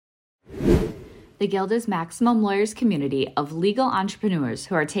The Guild is Maximum Lawyers' community of legal entrepreneurs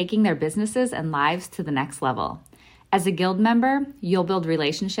who are taking their businesses and lives to the next level. As a Guild member, you'll build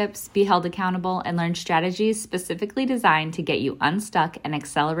relationships, be held accountable, and learn strategies specifically designed to get you unstuck and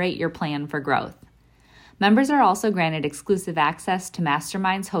accelerate your plan for growth. Members are also granted exclusive access to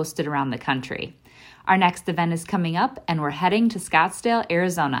masterminds hosted around the country. Our next event is coming up, and we're heading to Scottsdale,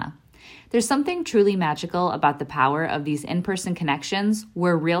 Arizona. There's something truly magical about the power of these in-person connections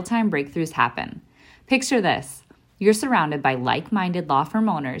where real-time breakthroughs happen. Picture this. You're surrounded by like-minded law firm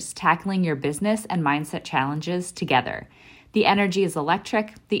owners tackling your business and mindset challenges together. The energy is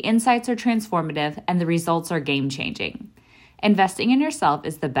electric, the insights are transformative, and the results are game-changing. Investing in yourself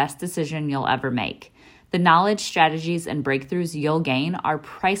is the best decision you'll ever make. The knowledge, strategies, and breakthroughs you'll gain are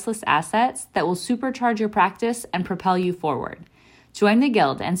priceless assets that will supercharge your practice and propel you forward. Join the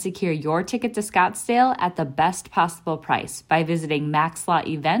Guild and secure your ticket to Scottsdale at the best possible price by visiting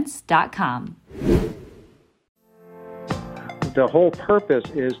maxlawevents.com. The whole purpose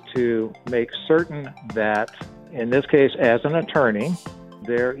is to make certain that, in this case, as an attorney,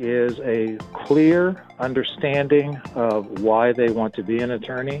 there is a clear understanding of why they want to be an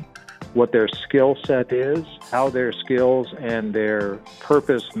attorney, what their skill set is, how their skills and their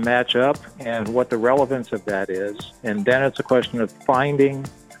purpose match up, and what the relevance of that is. And then it's a question of finding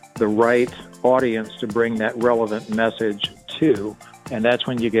the right audience to bring that relevant message to, and that's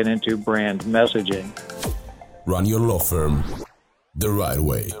when you get into brand messaging. Run your law firm the right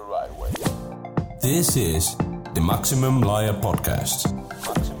way. This is the Maximum Lawyer Podcast.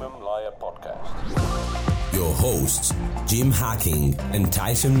 Your hosts, Jim Hacking and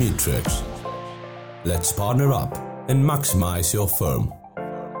Tyson Mutrux. Let's partner up and maximize your firm.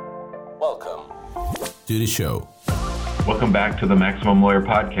 Welcome to the show. Welcome back to the Maximum Lawyer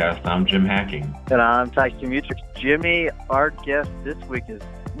Podcast. I'm Jim Hacking. And I'm Tyson Mutrux. Jimmy, our guest this week is,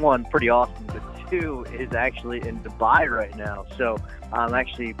 one, pretty awesome, but two, is actually in Dubai right now. So I'm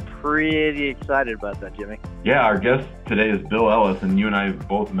actually pretty excited about that, Jimmy. Yeah, our guest today is Bill Ellis, and you and I have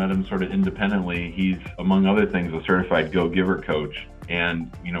both met him sort of independently. He's, among other things, a certified go-giver coach. And,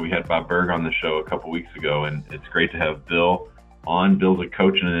 we had Bob Berg on the show a couple weeks ago, and it's great to have Bill on. Bill's a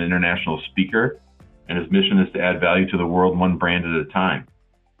coach and an international speaker, and his mission is to add value to the world one brand at a time.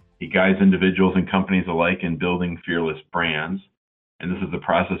 He guides individuals and companies alike in building fearless brands. And this is the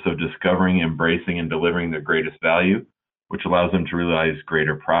process of discovering, embracing, and delivering their greatest value, which allows them to realize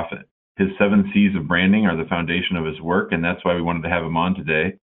greater profit. His 7 C's of branding are the foundation of his work, and that's why we wanted to have him on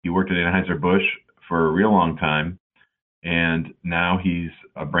today. He worked at Anheuser-Busch for a real long time, and now he's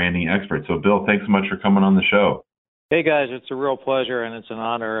a branding expert. So, Bill, thanks so much for coming on the show. Hey, guys, it's a real pleasure, and it's an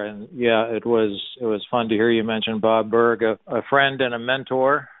honor. And, yeah, it was fun to hear you mention Bob Berg, a friend and a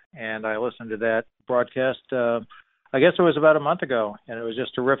mentor, and I listened to that broadcast I guess it was about a month ago, and it was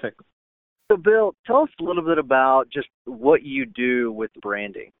just terrific. So, Bill, tell us a little bit about just what you do with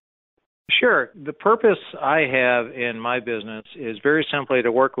branding. Sure. The purpose I have in my business is very simply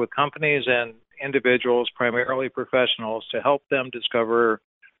to work with companies and individuals, primarily professionals, to help them discover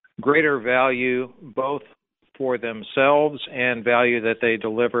greater value both for themselves and value that they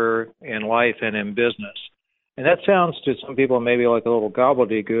deliver in life and in business. And that sounds to some people maybe like a little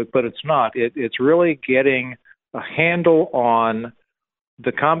gobbledygook, but it's not. It's really getting a handle on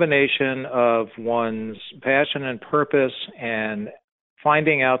the combination of one's passion and purpose and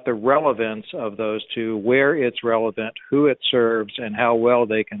finding out the relevance of those two, where it's relevant, who it serves, and how well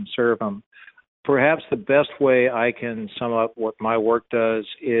they can serve them. Perhaps the best way I can sum up what my work does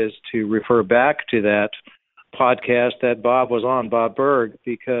is to refer back to that podcast that Bob was on, Bob Berg,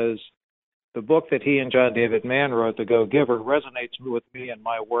 because the book that he and John David Mann wrote, The Go-Giver, resonates with me and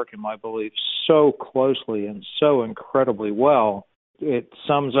my work and my beliefs so closely and so incredibly well. It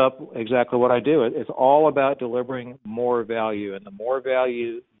sums up exactly what I do. It's all about delivering more value, and the more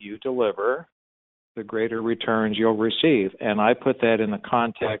value you deliver, the greater returns you'll receive. And I put that in the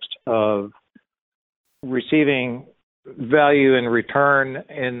context of receiving value in return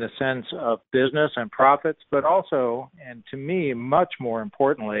in the sense of business and profits, but also, and to me, much more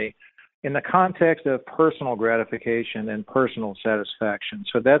importantly, in the context of personal gratification and personal satisfaction.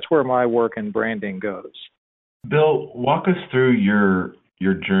 So that's where my work in branding goes. Bill, walk us through your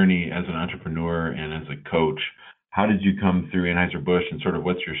journey as an entrepreneur and as a coach. How did you come through Anheuser-Busch, and sort of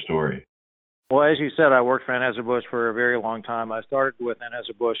what's your story? Well, as you said, I worked for Anheuser-Busch for a very long time. I started with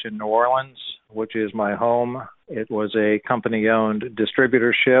Anheuser-Busch in New Orleans, which is my home. It was a company-owned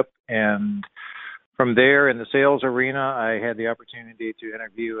distributorship, and from there in the sales arena, I had the opportunity to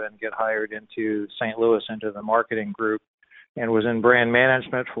interview and get hired into St. Louis into the marketing group, and was in brand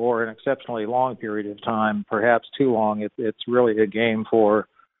management for an exceptionally long period of time, perhaps too long. It's really a game for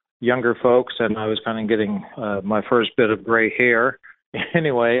younger folks, and I was kind of getting my first bit of gray hair.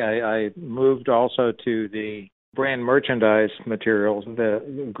 Anyway, I moved also to the brand merchandise materials,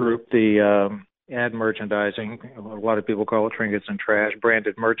 the group, the ad merchandising. A lot of people call it trinkets and trash,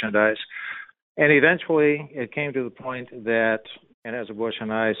 branded merchandise. And eventually it came to the point that Anheuser-Busch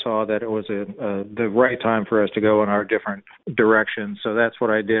and I saw that it was the right time for us to go in our different directions. So that's what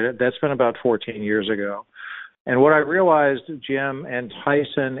I did. That's been about 14 years ago. And what I realized, Jim and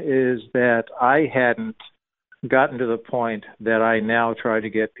Tyson, is that I hadn't gotten to the point that I now try to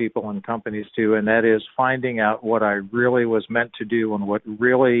get people and companies to, and that is finding out what I really was meant to do and what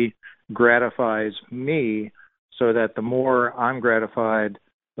really gratifies me, so that the more I'm gratified,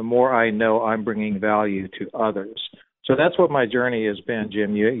 the more I know I'm bringing value to others. So that's what my journey has been,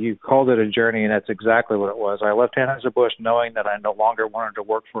 Jim. You called it a journey, and that's exactly what it was. I left Anheuser-Busch knowing that I no longer wanted to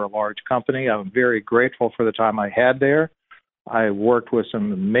work for a large company. I'm very grateful for the time I had there. I worked with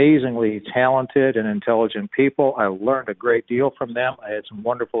some amazingly talented and intelligent people. I learned a great deal from them. I had some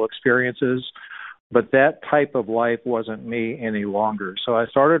wonderful experiences, but that type of life wasn't me any longer. So I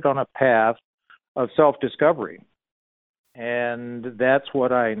started on a path of self-discovery, and that's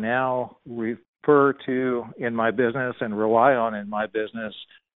what I now refer to in my business and rely on in my business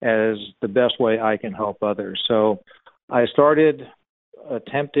as the best way I can help others. So I started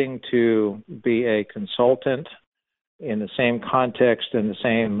attempting to be a consultant in the same context and the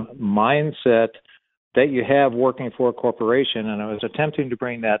same mindset that you have working for a corporation, and I was attempting to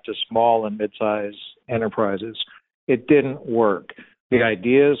bring that to small and mid-sized enterprises. It didn't work. The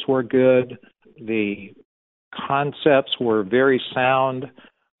ideas were good, the concepts were very sound,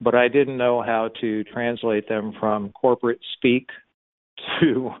 but I didn't know how to translate them from corporate speak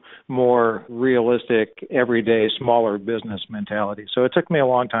to more realistic, everyday, smaller business mentality. So it took me a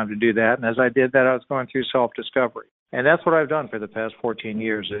long time to do that, and as I did that, I was going through self-discovery. And that's what I've done for the past 14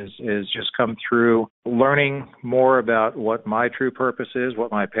 years is just come through learning more about what my true purpose is,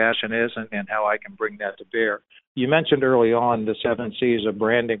 what my passion is, and how I can bring that to bear. You mentioned early on the 7 C's of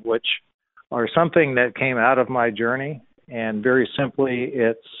branding, which are something that came out of my journey. And very simply,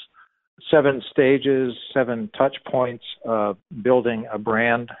 it's 7 stages, 7 touch points of building a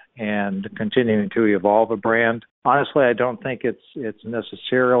brand and continuing to evolve a brand. Honestly, I don't think it's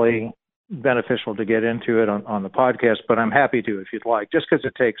necessarily beneficial to get into it on the podcast, but I'm happy to if you'd like, just because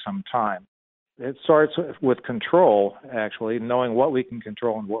it takes some time. It starts with control, actually, knowing what we can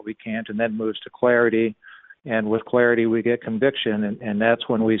control and what we can't, and then moves to clarity. And with clarity, we get conviction, and that's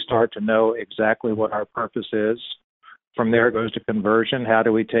when we start to know exactly what our purpose is. From there, it goes to conversion. How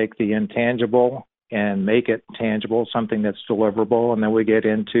do we take the intangible and make it tangible, something that's deliverable? And then we get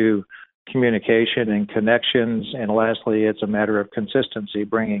into communication and connections. And lastly, it's a matter of consistency,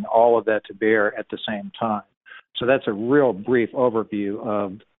 bringing all of that to bear at the same time. So that's a real brief overview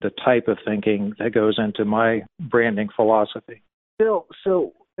of the type of thinking that goes into my branding philosophy. Bill,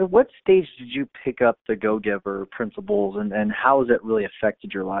 so at what stage did you pick up the Go-Giver principles, and how has it really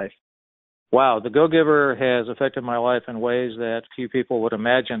affected your life? Wow, the Go-Giver has affected my life in ways that few people would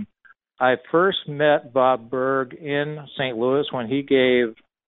imagine. I first met Bob Berg in St. Louis when he gave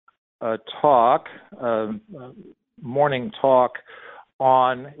a talk, a morning talk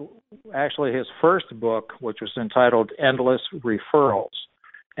on actually his first book, which was entitled Endless Referrals.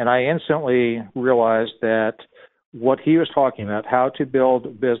 And I instantly realized that what he was talking about, how to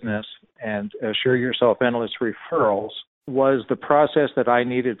build business and assure yourself endless referrals, was the process that I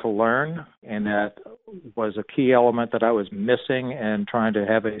needed to learn, and that was a key element that I was missing in trying to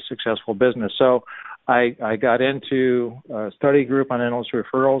have a successful business. So I got into a study group on endless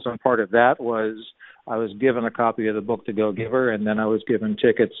referrals, and part of that was I was given a copy of the book, The Go-Giver, and then I was given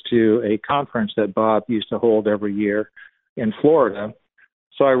tickets to a conference that Bob used to hold every year in Florida.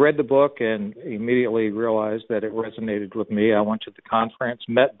 So I read the book and immediately realized that it resonated with me. I went to the conference,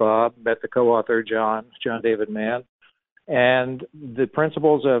 met Bob, met the co-author, John David Mann, and the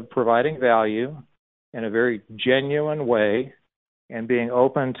principles of providing value in a very genuine way and being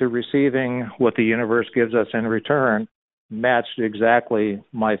open to receiving what the universe gives us in return matched exactly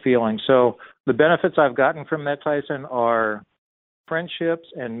my feelings. So the benefits I've gotten from that, Tyson, are friendships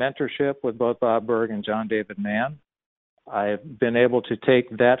and mentorship with both Bob Berg and John David Mann. I've been able to take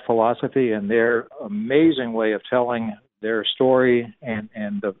that philosophy and their amazing way of telling their story and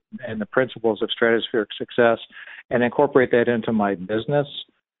the principles of stratospheric success and incorporate that into my business,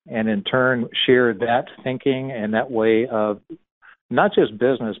 and in turn share that thinking and that way of not just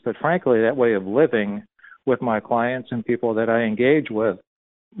business, but frankly that way of living with my clients and people that I engage with.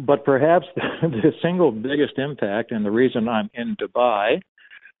 But perhaps the single biggest impact, and the reason I'm in Dubai,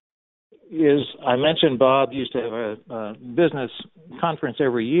 is I mentioned Bob used to have a business conference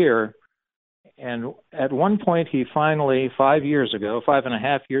every year. And at one point, he finally, 5.5 years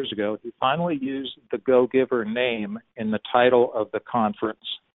ago, he finally used the Go Giver name in the title of the conference.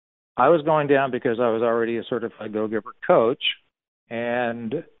 I was going down because I was already a certified Go Giver coach.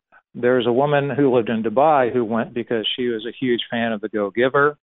 And there's a woman who lived in Dubai who went because she was a huge fan of the Go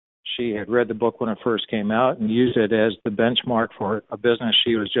Giver. She had read the book when it first came out and used it as the benchmark for a business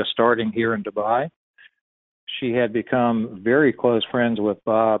she was just starting here in Dubai. She had become very close friends with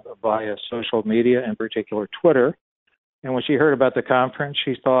Bob via social media, in particular Twitter. And when she heard about the conference,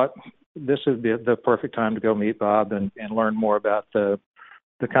 she thought this would be the perfect time to go meet Bob and learn more about the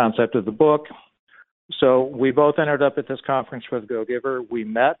concept of the book. So we both ended up at this conference for the Go Giver. We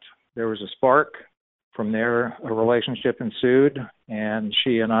met. There was a spark. From there, a relationship ensued, and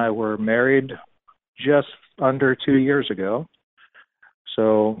she and I were married just under 2 years ago.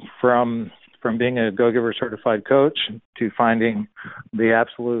 So from being a Go Giver certified coach to finding the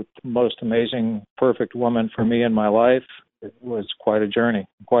absolute most amazing, perfect woman for me in my life, it was quite a journey,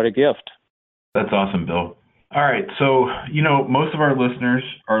 quite a gift. That's awesome, Bill. All right. So, most of our listeners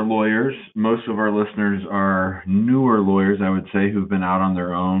are lawyers. Most of our listeners are newer lawyers, I would say, who've been out on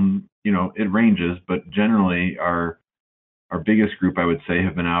their own. It ranges, but generally our biggest group, I would say,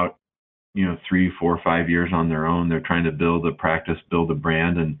 have been out, 3, 4, 5 years on their own. They're trying to build a practice, build a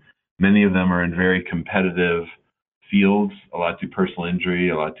brand, and many of them are in very competitive fields. A lot do personal injury,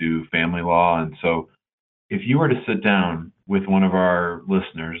 a lot do family law. And so if you were to sit down with one of our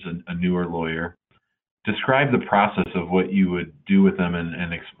listeners, a newer lawyer, describe the process of what you would do with them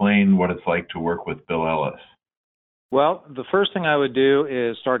and explain what it's like to work with Bill Ellis. Well, the first thing I would do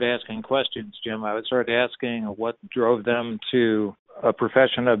is start asking questions, Jim. I would start asking what drove them to a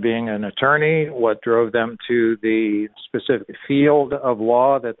profession of being an attorney, what drove them to the specific field of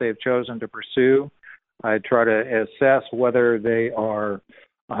law that they've chosen to pursue. I'd try to assess whether they are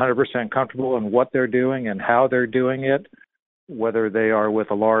 100% comfortable in what they're doing and how they're doing it, whether they are with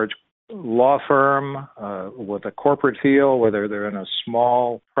a large law firm, with a corporate feel, whether they're in a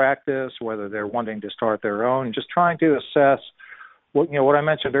small practice, whether they're wanting to start their own, just trying to assess what I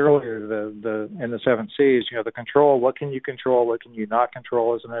mentioned earlier, the in the 7 C's, the control, what can you control, what can you not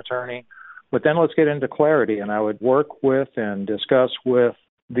control as an attorney. But then let's get into clarity, and I would work with and discuss with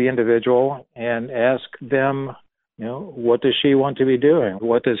the individual and ask them, what does she want to be doing?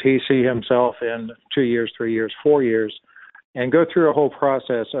 What does he see himself in 2 years, 3 years, 4 years? And go through a whole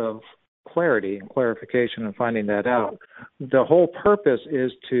process of clarity and clarification and finding that out. The whole purpose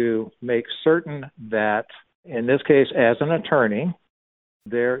is to make certain that, in this case, as an attorney,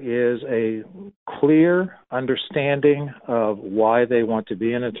 there is a clear understanding of why they want to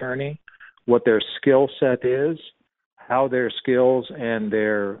be an attorney, what their skill set is, how their skills and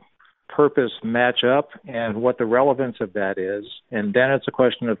their purpose match up, and what the relevance of that is. And then it's a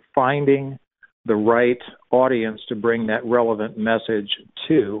question of finding the right audience to bring that relevant message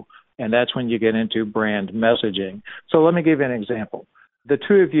to, and that's when you get into brand messaging. So let me give you an example. The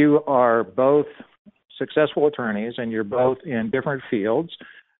two of you are both successful attorneys, and you're both in different fields.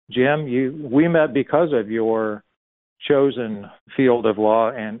 Jim, we met because of your chosen field of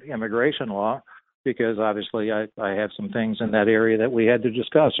law and immigration law, because obviously I have some things in that area that we had to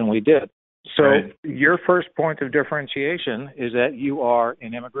discuss, and we did. So right. Your first point of differentiation is that you are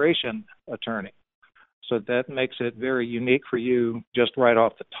an immigration attorney. So that makes it very unique for you just right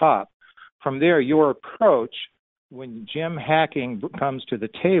off the top. From there, your approach, when Jim Hacking comes to the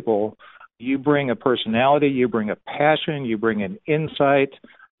table, you bring a personality, you bring a passion, you bring an insight.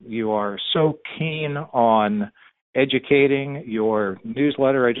 You are so keen on educating. Your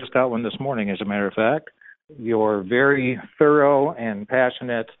newsletter, I just got one this morning, as a matter of fact. You're very thorough and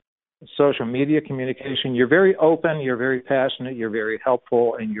passionate. Social media communication, you're very open, you're very passionate, you're very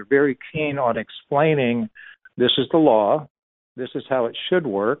helpful, and you're very keen on explaining this is the law, this is how it should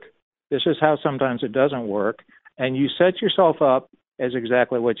work, this is how sometimes it doesn't work, and you set yourself up as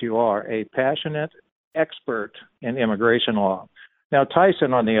exactly what you are, a passionate expert in immigration law. Now,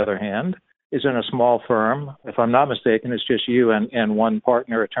 Tyson, on the other hand, is in a small firm. If I'm not mistaken, it's just you and one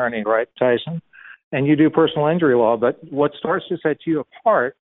partner attorney, right, Tyson? And you do personal injury law, but what starts to set you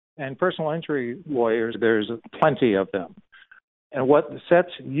apart, and personal injury lawyers, there's plenty of them. And what sets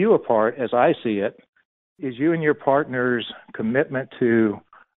you apart, as I see it, is you and your partner's commitment to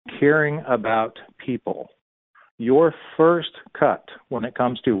caring about people. Your first cut when it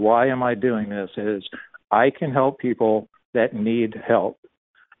comes to why am I doing this is I can help people that need help.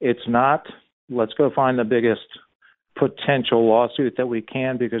 It's not let's go find the biggest potential lawsuit that we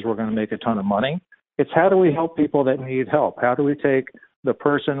can because we're going to make a ton of money. It's how do we help people that need help? How do we take the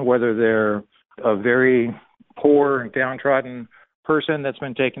person, whether they're a very poor and downtrodden person that's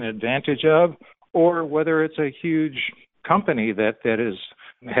been taken advantage of, or whether it's a huge company that has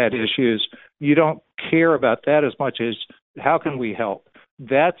had issues. You don't care about that as much as how can we help?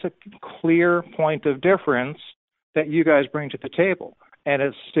 That's a clear point of difference that you guys bring to the table. And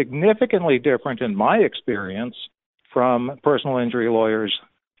it's significantly different in my experience from personal injury lawyers'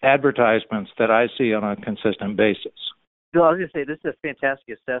 advertisements that I see on a consistent basis. Bill, I was going to say, this is a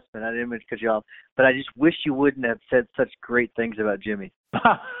fantastic assessment. I didn't mean to cut you off, but I just wish you wouldn't have said such great things about Jimmy.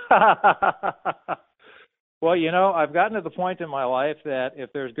 Well, I've gotten to the point in my life that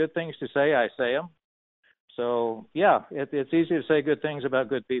if there's good things to say, I say them. So, yeah, it's easy to say good things about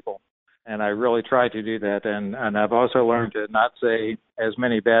good people, and I really try to do that. And I've also learned to not say as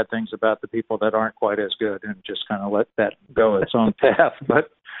many bad things about the people that aren't quite as good and just kind of let that go its own path.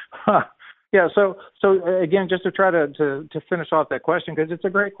 But, yeah, so again, just to try to finish off that question, because it's a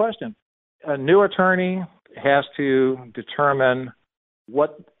great question. A new attorney has to determine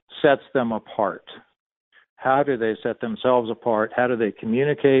what sets them apart. How do they set themselves apart? How do they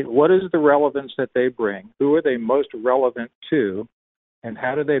communicate? What is the relevance that they bring? Who are they most relevant to? And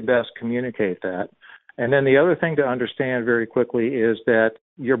how do they best communicate that? And then the other thing to understand very quickly is that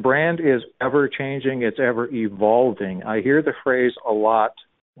your brand is ever changing. It's ever evolving. I hear the phrase a lot,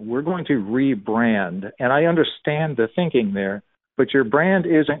 we're going to rebrand. And I understand the thinking there, but your brand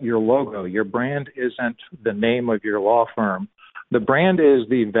isn't your logo. Your brand isn't the name of your law firm. The brand is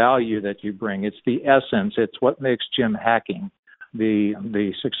the value that you bring. It's the essence. It's what makes Jim Hacking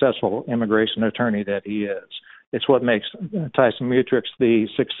the successful immigration attorney that he is. It's what makes Tyson Mutrux the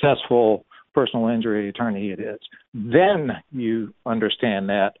successful personal injury attorney it is. Then you understand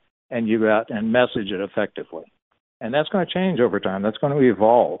that and you go out and message it effectively. And that's going to change over time. That's going to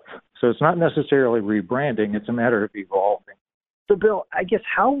evolve. So it's not necessarily rebranding. It's a matter of evolving. So, Bill, I guess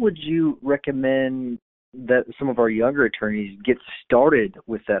how would you recommend that some of our younger attorneys get started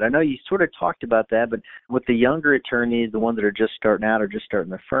with that? I know you sort of talked about that, but with the younger attorneys, the ones that are just starting out or just starting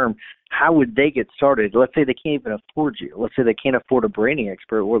their firm, how would they get started? Let's say they can't even afford you. Let's say they can't afford a branding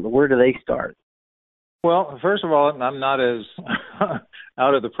expert. Where do they start? Well, first of all, I'm not as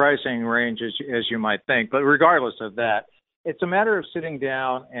out of the pricing range as you might think, but regardless of that, it's a matter of sitting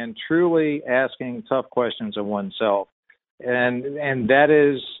down and truly asking tough questions of oneself. And that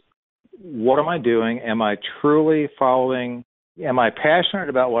is, what am I doing? Am I truly following? Am I passionate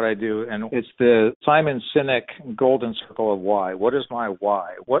about what I do? And it's the Simon Sinek golden circle of why. What is my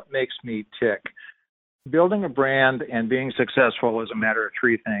why? What makes me tick? Building a brand and being successful is a matter of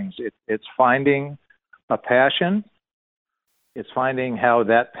three things. It's finding a passion. It's finding how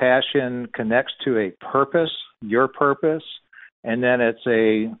that passion connects to a purpose, your purpose. And then it's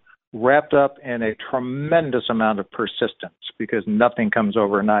wrapped up in a tremendous amount of persistence, because nothing comes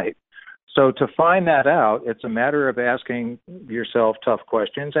overnight. So to find that out, it's a matter of asking yourself tough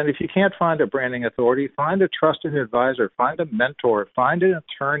questions. And if you can't find a branding authority, find a trusted advisor, find a mentor, find an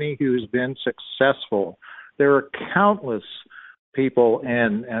attorney who's been successful. There are countless people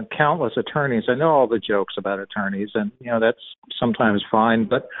and countless attorneys. I know all the jokes about attorneys, and that's sometimes fine,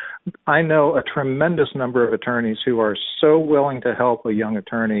 but I know a tremendous number of attorneys who are so willing to help a young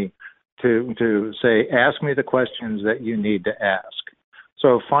attorney to say, ask me the questions that you need to ask.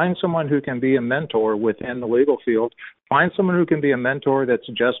 So find someone who can be a mentor within the legal field. Find someone who can be a mentor that's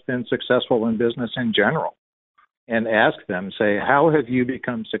just been successful in business in general, and ask them, say, how have you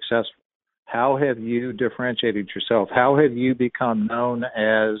become successful? How have you differentiated yourself? How have you become known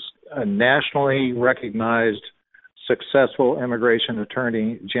as a nationally recognized, successful immigration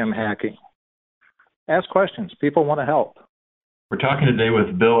attorney, Jim Hacking? Ask questions. People want to help. We're talking today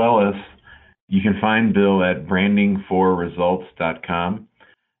with Bill Ellis. You can find Bill at brandingforresults.com.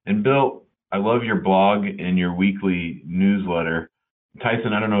 And Bill, I love your blog and your weekly newsletter.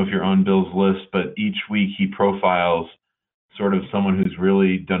 Tyson, I don't know if you're on Bill's list, but each week he profiles sort of someone who's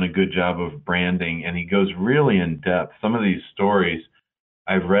really done a good job of branding, and he goes really in depth. Some of these stories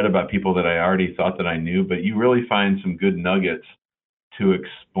I've read about people that I already thought that I knew, but you really find some good nuggets to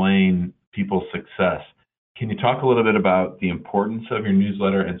explain people's success. Can you talk a little bit about the importance of your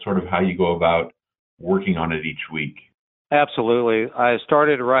newsletter and sort of how you go about working on it each week? Absolutely. I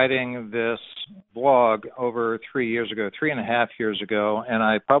started writing this blog over 3.5 years ago, and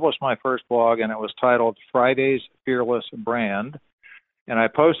I published my first blog, and it was titled Friday's Fearless Brand. And I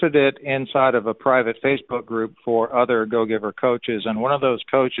posted it inside of a private Facebook group for other Go-Giver coaches. And one of those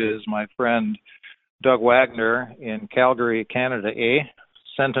coaches, my friend Doug Wagner in Calgary, Canada,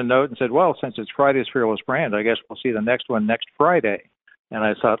 sent a note and said, well, since it's Friday's Fearless Brand, I guess we'll see the next one next Friday. And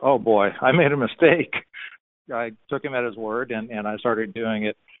I thought, oh boy, I made a mistake. I took him at his word, and I started doing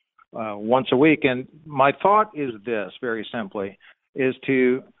it once a week. And my thought is this, very simply, is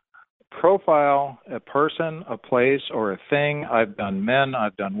to profile a person, a place, or a thing. I've done men,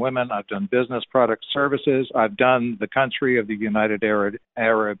 I've done women, I've done business, products, services. I've done the country of the United Arab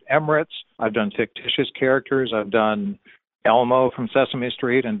Emirates. I've done fictitious characters. I've done Elmo from Sesame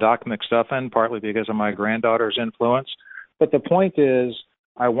Street and Doc McStuffin, partly because of my granddaughter's influence. But the point is,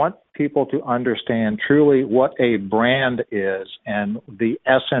 I want people to understand truly what a brand is and the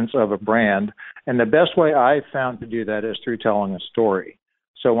essence of a brand. And the best way I've found to do that is through telling a story.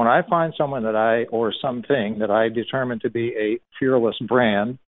 So when I find someone or something that I determine to be a fearless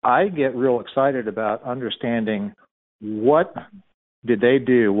brand, I get real excited about understanding what did they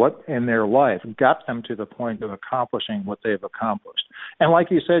do, what in their life got them to the point of accomplishing what they've accomplished. And like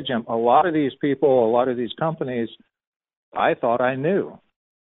you said, Jim, a lot of these people, a lot of these companies, I thought I knew.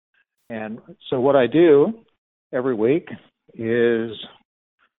 And so what I do every week is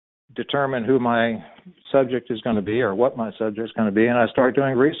determine who my subject is going to be or what my subject is going to be, and I start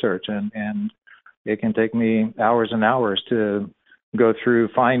doing research, and it can take me hours and hours to go through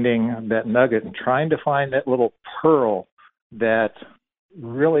finding that nugget and trying to find that little pearl that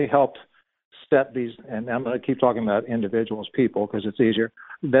really helped set these, and I'm going to keep talking about individuals, people, because it's easier,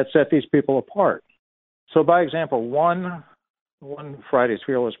 that set these people apart. So by example, one Friday's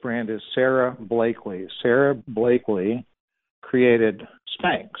Fearless brand is Sarah Blakely. Sarah Blakely created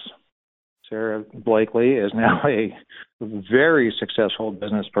Spanx. Sarah Blakely is now a very successful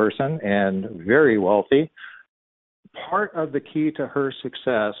business person and very wealthy. Part of the key to her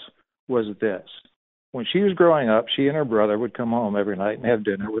success was this. When she was growing up, she and her brother would come home every night and have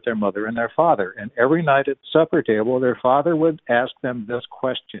dinner with their mother and their father. And every night at the supper table, their father would ask them this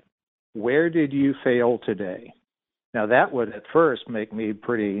question: where did you fail today? Now, that would at first make me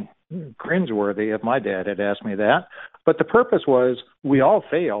pretty cringeworthy if my dad had asked me that. But the purpose was we all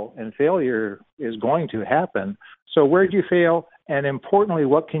fail, and failure is going to happen. So where did you fail? And importantly,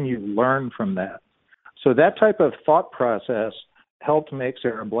 what can you learn from that? So that type of thought process helped make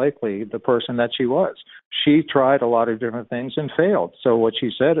Sarah Blakely the person that she was. She tried a lot of different things and failed. So what she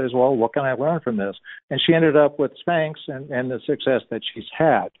said is, well, what can I learn from this? And she ended up with Spanx and the success that she's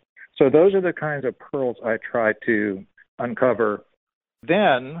had. So those are the kinds of pearls I try to uncover.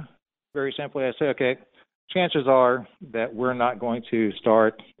 Then, very simply, I say, okay, chances are that we're not going to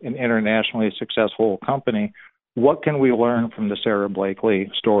start an internationally successful company. What can we learn from the Sarah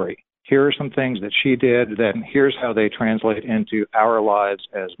Blakely story? Here are some things that she did, then here's how they translate into our lives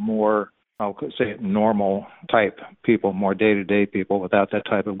as more, I'll say it, normal type people, more day-to-day people without that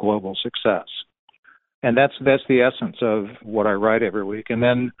type of global success. And that's the essence of what I write every week. And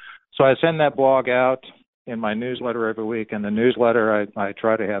then, so I send that blog out in my newsletter every week. In the newsletter, I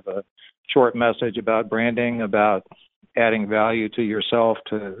try to have a short message about branding, about adding value to yourself,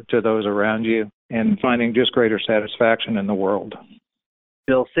 to those around you, and finding just greater satisfaction in the world.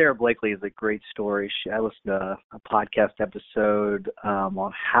 Bill, Sarah Blakely is a great story. I listened to a podcast episode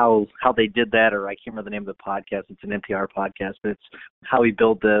on how they did that, or I can't remember the name of the podcast. It's an NPR podcast, but it's how he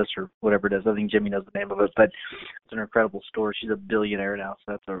built this or whatever it is. I think Jimmy knows the name of it, but it's an incredible story. She's a billionaire now,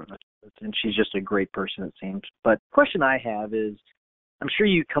 so and she's just a great person, it seems. But the question I have is, I'm sure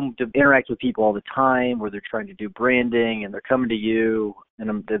you come to interact with people all the time where they're trying to do branding and they're coming to you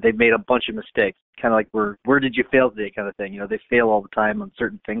and they've made a bunch of mistakes, kind of like where did you fail today kind of thing. You know, they fail all the time on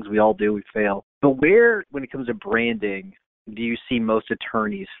certain things. We all do. We fail. But where, when it comes to branding, do you see most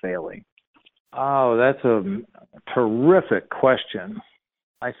attorneys failing? Oh, that's a terrific question.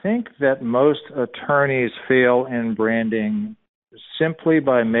 I think that most attorneys fail in branding simply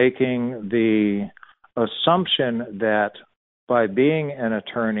by making the assumption that by being an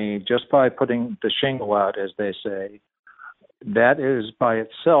attorney, just by putting the shingle out, as they say, that is by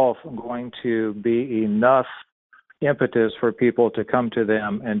itself going to be enough impetus for people to come to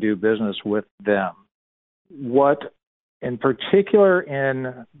them and do business with them. What, in particular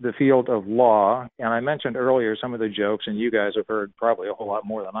in the field of law, and I mentioned earlier some of the jokes, and you guys have heard probably a whole lot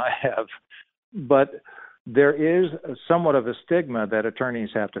more than I have, but there is somewhat of a stigma that attorneys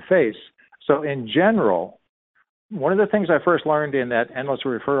have to face. So in general, one of the things I first learned in that Endless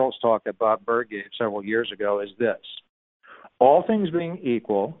Referrals talk that Bob Berg gave several years ago is this: all things being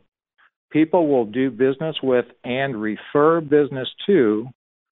equal, people will do business with and refer business to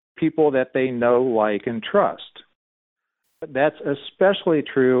people that they know, like, and trust. That's especially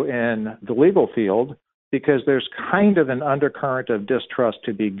true in the legal field because there's kind of an undercurrent of distrust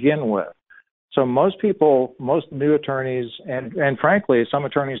to begin with. So most people, most new attorneys, and frankly, some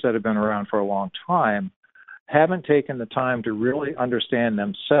attorneys that have been around for a long time, haven't taken the time to really understand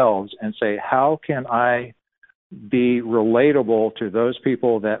themselves and say, how can I be relatable to those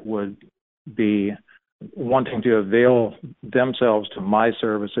people that would be wanting to avail themselves to my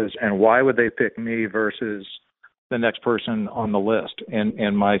services, and why would they pick me versus the next person on the list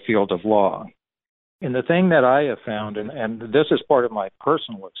in my field of law. And the thing that I have found, and this is part of my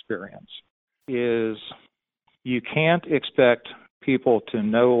personal experience, is you can't expect people to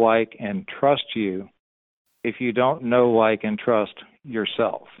know, like, and trust you if you don't know, like, and trust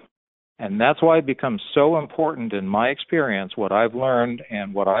yourself. And that's why it becomes so important in my experience, what I've learned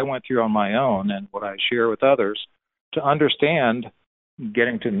and what I went through on my own and what I share with others, to understand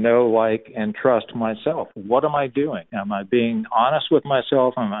getting to know, like, and trust myself. What am I doing? Am I being honest with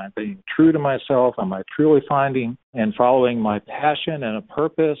myself? Am I being true to myself? Am I truly finding and following my passion and a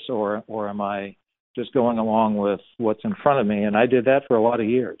purpose, or am I just going along with what's in front of me? And I did that for a lot of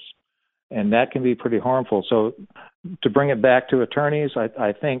years, and that can be pretty harmful. So to bring it back to attorneys,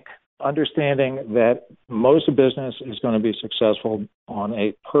 I think understanding that most of business is going to be successful on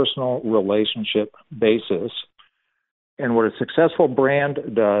a personal relationship basis. And what a successful brand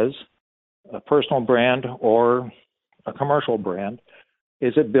does, a personal brand or a commercial brand,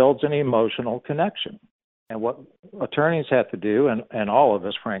 is it builds an emotional connection. And what attorneys have to do, and all of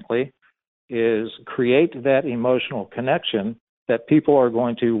us, frankly, is create that emotional connection that people are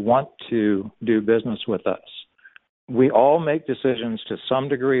going to want to do business with us. We all make decisions to some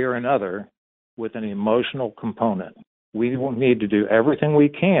degree or another with an emotional component. We will need to do everything we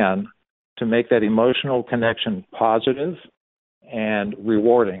can to make that emotional connection positive and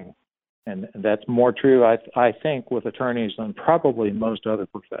rewarding. And that's more true, I think, with attorneys than probably most other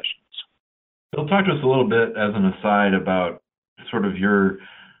professions. Bill, talk to us a little bit as an aside about sort of your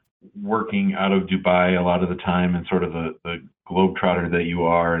working out of Dubai a lot of the time, and sort of the globetrotter that you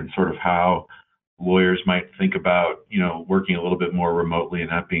are, and sort of how lawyers might think about, working a little bit more remotely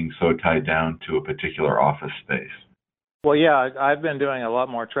and not being so tied down to a particular office space. Well, yeah, I've been doing a lot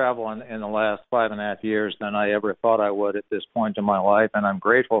more travel in the last 5.5 years than I ever thought I would at this point in my life, and I'm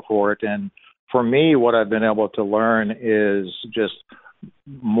grateful for it. And for me, what I've been able to learn is just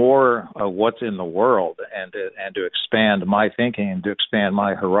more of what's in the world, and to expand my thinking and to expand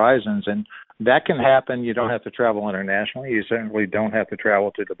my horizons. And that can happen. You don't have to travel internationally. You certainly don't have to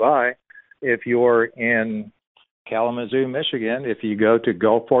travel to Dubai. If you're in Kalamazoo, Michigan, if you go to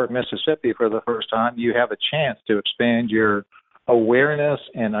Gulfport, Mississippi for the first time, you have a chance to expand your awareness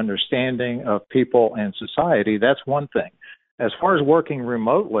and understanding of people and society. That's one thing. As far as working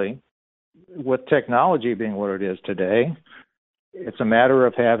remotely, with technology being what it is today, it's a matter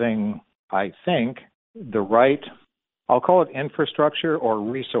of having, I think, the right, I'll call it infrastructure or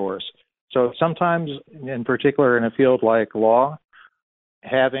resource. So sometimes, in particular in a field like law,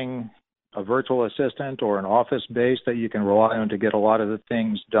 having a virtual assistant or an office base that you can rely on to get a lot of the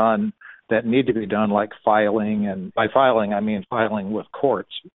things done that need to be done, like filing. And by filing, I mean filing with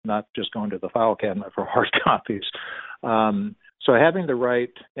courts, not just going to the file cabinet for hard copies. So having the right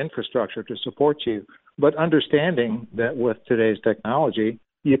infrastructure to support you, but understanding that with today's technology,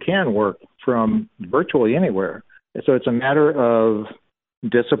 you can work from virtually anywhere. So it's a matter of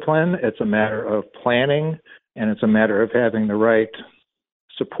discipline, it's a matter of planning, and it's a matter of having the right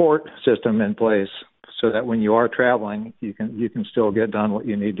support system in place so that when you are traveling, you can still get done what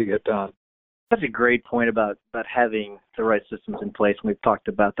you need to get done. That's a great point about having the right systems in place. And we've talked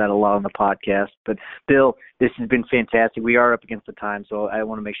about that a lot on the podcast. But Bill, this has been fantastic. We are up against the time, so I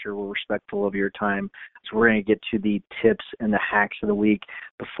want to make sure we're respectful of your time. So we're going to get to the tips and the hacks of the week.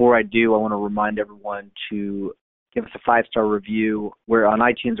 Before I do, I want to remind everyone to give us a 5-star review. We're on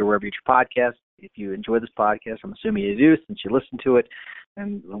iTunes or wherever you get your podcast. If you enjoy this podcast, I'm assuming you do since you listen to it,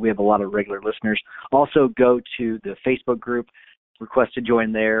 and we have a lot of regular listeners. Also, go to the Facebook group, request to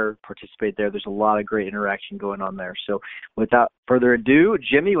join there, participate there. There's a lot of great interaction going on there. So without further ado,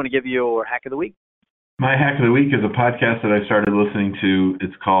 Jimmy, you want to give your hack of the week? My hack of the week is a podcast that I started listening to.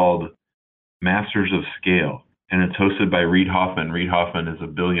 It's called Masters of Scale, and it's hosted by Reid Hoffman. Reid Hoffman is a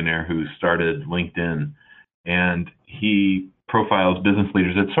billionaire who started LinkedIn, and he profiles business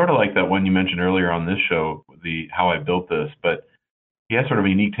leaders. It's sort of like that one you mentioned earlier on this show, the How I Built This, but he has sort of a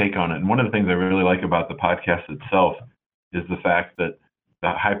unique take on it. And one of the things I really like about the podcast itself is the fact that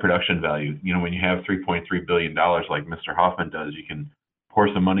the high production value. When you have $3.3 billion like Mr. Hoffman does, you can pour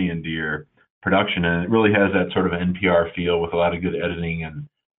some money into your production, and it really has that sort of NPR feel with a lot of good editing and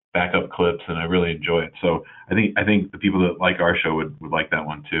backup clips, and I really enjoy it. So I think the people that like our show would like that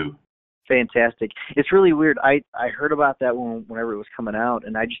one too. Fantastic. It's really weird. I heard about that whenever it was coming out,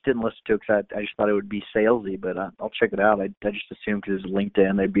 and I just didn't listen to it because I just thought it would be salesy, but I'll check it out. I just assumed because it was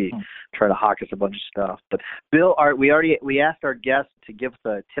LinkedIn, they'd be trying to hawk us a bunch of stuff. But Bill, we asked our guests to give us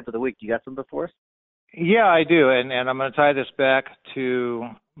a tip of the week. You got something for us? Yeah, I do. And I'm going to tie this back to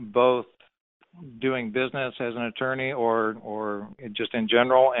both doing business as an attorney or just in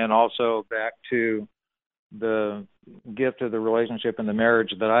general, and also back to the gift of the relationship and the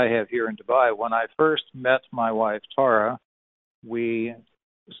marriage that I have here in Dubai. When I first met my wife, Tara, we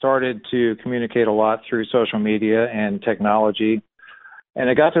started to communicate a lot through social media and technology. And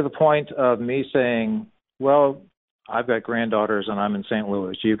it got to the point of me saying, well, I've got granddaughters and I'm in St.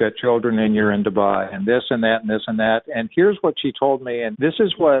 Louis. You've got children and you're in Dubai, and this and that and this and that. And here's what she told me, and this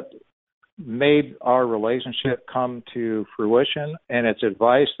is what made our relationship come to fruition, and it's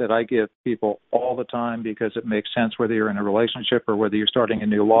advice that I give people all the time because it makes sense whether you're in a relationship or whether you're starting a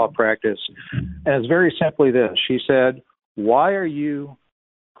new law practice. And it's very simply this. She said, why are you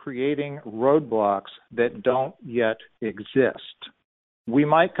creating roadblocks that don't yet exist? We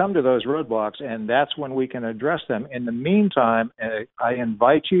might come to those roadblocks, and that's when we can address them. In the meantime, I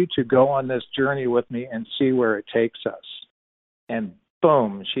invite you to go on this journey with me and see where it takes us. And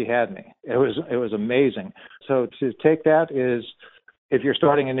boom, she had me. It was amazing. So to take that is, if you're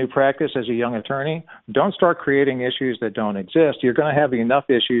starting a new practice as a young attorney, don't start creating issues that don't exist. You're going to have enough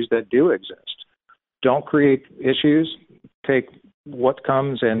issues that do exist. Don't create issues. Take what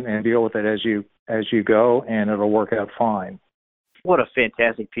comes and deal with it as you go, and it'll work out fine. What a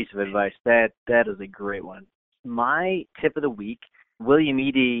fantastic piece of advice. That is a great one. My tip of the week, William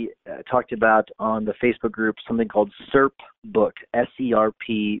Eady talked about on the Facebook group something called SERP Book,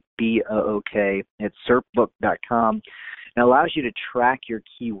 SERPBOOK. It's SERPbook.com. It allows you to track your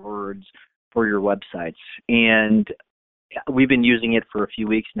keywords for your websites. And we've been using it for a few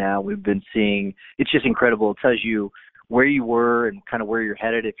weeks now. We've been seeing, it's just incredible. It tells you where you were and kind of where you're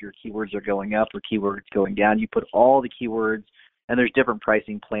headed if your keywords are going up or keywords going down. You put all the keywords, and there's different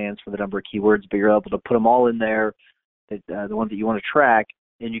pricing plans for the number of keywords, but you're able to put them all in there, the ones that you want to track,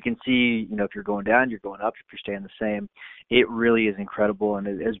 and you can see, if you're going down, you're going up, if you're staying the same. It really is incredible. And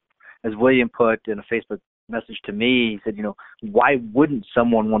as William put in a Facebook message to me, he said, why wouldn't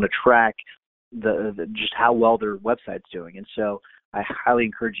someone want to track the just how well their website's doing? And so I highly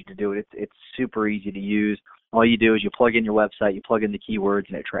encourage you to do it. It's super easy to use. All you do is you plug in your website, you plug in the keywords,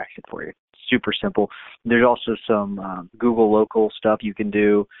 and it tracks it for you. Super simple. There's also some Google local stuff you can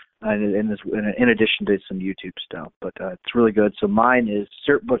do, in addition to some YouTube stuff. But it's really good. So mine is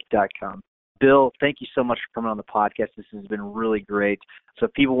SERPbook.com. Bill, thank you so much for coming on the podcast. This has been really great. So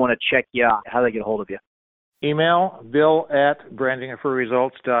if people want to check you out, how do they get a hold of you? Email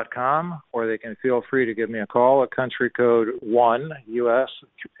bill@brandingandfreeresults.com, or they can feel free to give me a call at country code 1 US,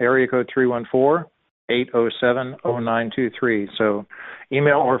 area code 314-807-0923. So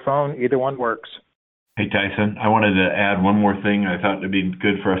email or phone, either one works. Hey, Tyson, I wanted to add one more thing. I thought it'd be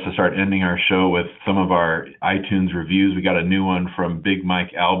good for us to start ending our show with some of our iTunes reviews. We got a new one from Big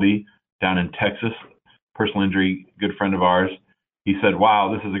Mike Albee down in Texas, personal injury, good friend of ours. He said, wow,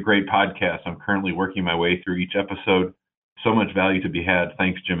 this is a great podcast. I'm currently working my way through each episode. So much value to be had.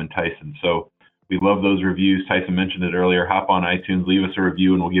 Thanks, Jim and Tyson. So we love those reviews. Tyson mentioned it earlier. Hop on iTunes, leave us a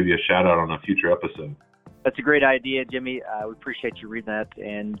review, and we'll give you a shout out on a future episode. That's a great idea, Jimmy. We appreciate you reading that.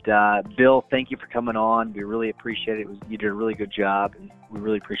 And Bill, thank you for coming on. We really appreciate it. You did a really good job, and we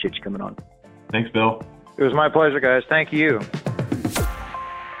really appreciate you coming on. Thanks, Bill. It was my pleasure, guys. Thank you.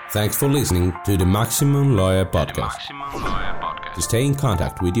 Thanks for listening to the Maximum Lawyer Podcast. To stay in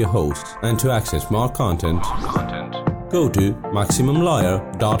contact with your hosts and to access more content, go to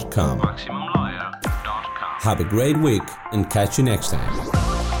MaximumLawyer.com. Have a great week and catch you next time.